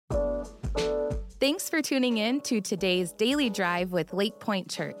Thanks for tuning in to today's Daily Drive with Lake Point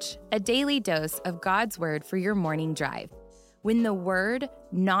Church, a daily dose of God's Word for your morning drive. When the Word,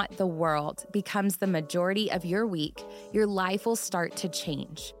 not the world, becomes the majority of your week, your life will start to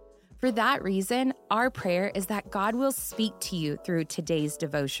change. For that reason, our prayer is that God will speak to you through today's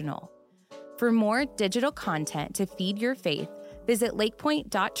devotional. For more digital content to feed your faith, visit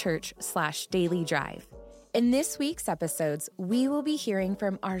lakepoint.church/dailydrive. In this week's episodes, we will be hearing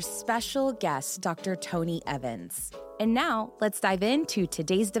from our special guest, Dr. Tony Evans. And now, let's dive into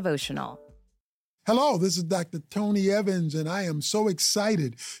today's devotional. Hello, this is Dr. Tony Evans, and I am so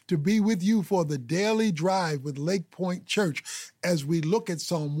excited to be with you for the Daily Drive with Lake Point Church as we look at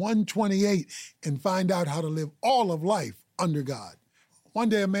Psalm 128 and find out how to live all of life under God. One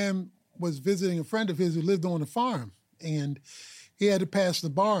day, a man was visiting a friend of his who lived on a farm, and he had to pass the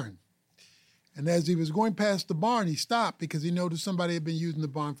barn. And as he was going past the barn, he stopped because he noticed somebody had been using the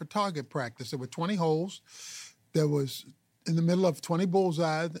barn for target practice. There were 20 holes. There was in the middle of 20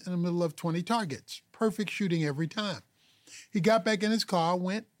 bullseyes, in the middle of 20 targets. Perfect shooting every time. He got back in his car,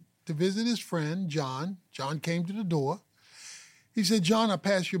 went to visit his friend, John. John came to the door. He said, "John, I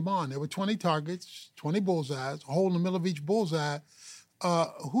passed your barn. There were 20 targets, 20 bullseyes, a hole in the middle of each bullseye.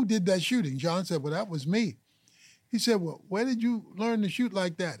 Who did that shooting?" John said, "Well, that was me." He said, "Well, where did you learn to shoot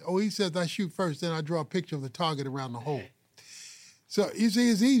like that?" "Oh," he says, "I shoot first, then I draw a picture of the target around the hole." So you see,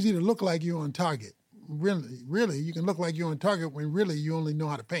 it's easy to look like you're on target. Really, you can look like you're on target when really you only know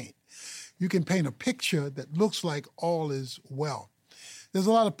how to paint. You can paint a picture that looks like all is well. There's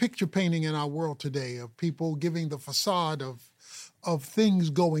a lot of picture painting in our world today of people giving the facade of things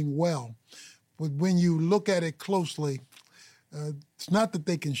going well. But when you look at it closely, it's not that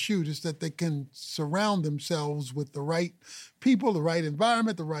they can shoot, it's that they can surround themselves with the right people, the right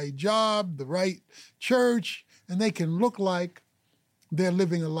environment, the right job, the right church, and they can look like they're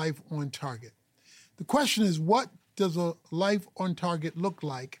living a life on target. The question is, what does a life on target look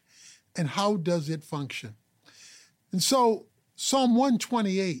like, and how does it function? And so Psalm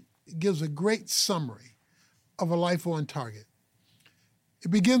 128 gives a great summary of a life on target.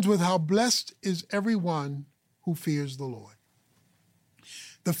 It begins with, "How blessed is everyone who fears the Lord."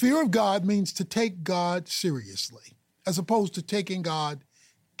 The fear of God means to take God seriously, as opposed to taking God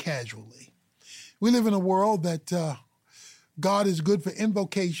casually. We live in a world that God is good for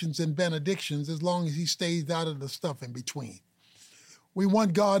invocations and benedictions as long as he stays out of the stuff in between. We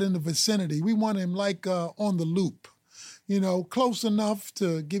want God in the vicinity. We want him like on the loop, close enough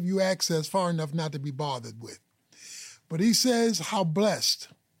to give you access, far enough not to be bothered with. But he says, how blessed.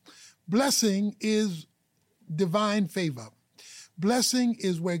 Blessing is divine favor. Blessing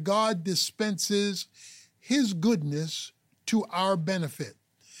is where God dispenses his goodness to our benefit.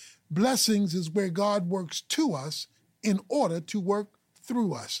 Blessings is where God works to us in order to work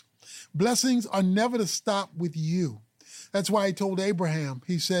through us. Blessings are never to stop with you. That's why he told Abraham,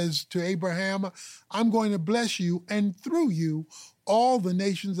 he says to Abraham, "I'm going to bless you, and through you, all the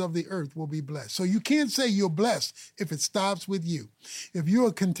nations of the earth will be blessed." So you can't say you're blessed if it stops with you. If you're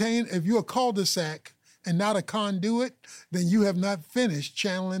a cul-de-sac and not a conduit, then you have not finished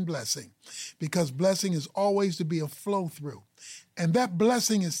channeling blessing, because blessing is always to be a flow through. And that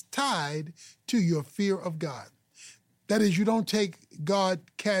blessing is tied to your fear of God. That is, you don't take God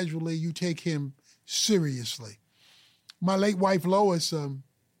casually, you take him seriously. My late wife, Lois,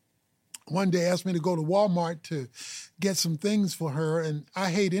 one day asked me to go to Walmart to get some things for her, and I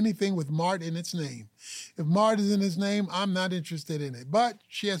hate anything with Mart in its name. If Mart is in its name, I'm not interested in it. But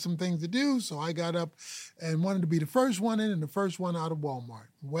she had some things to do, so I got up and wanted to be the first one in and the first one out of Walmart.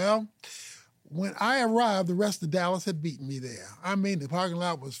 Well, when I arrived, the rest of Dallas had beaten me there. I mean, the parking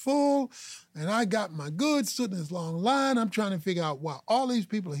lot was full, and I got my goods, stood in this long line. I'm trying to figure out why all these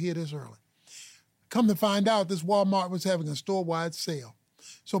people are here this early. Come to find out, this Walmart was having a store-wide sale.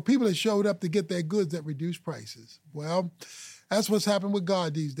 So people had showed up to get their goods at reduced prices. Well, that's what's happened with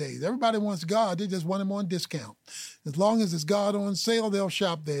God these days. Everybody wants God. They just want him on discount. As long as it's God on sale, they'll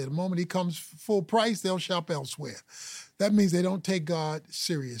shop there. The moment he comes full price, they'll shop elsewhere. That means they don't take God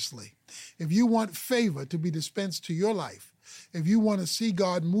seriously. If you want favor to be dispensed to your life, if you want to see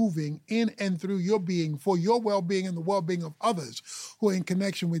God moving in and through your being for your well-being and the well-being of others who are in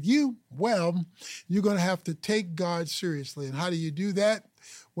connection with you, well, you're going to have to take God seriously. And how do you do that?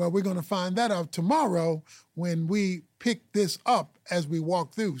 Well, we're going to find that out tomorrow when we pick this up as we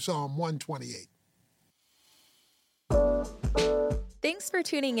walk through Psalm 128. Thanks for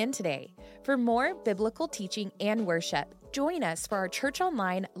tuning in today. For more biblical teaching and worship, join us for our Church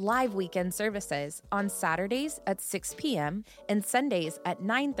Online live weekend services on Saturdays at 6 p.m. and Sundays at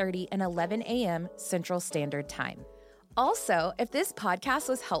 9:30 and 11 a.m. Central Standard Time. Also, if this podcast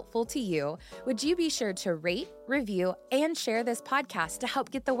was helpful to you, would you be sure to rate, review, and share this podcast to help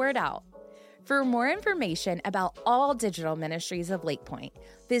get the word out? For more information about all digital ministries of Lake Point,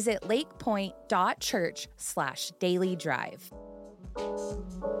 visit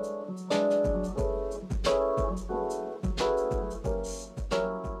lakepoint.church/dailydrive.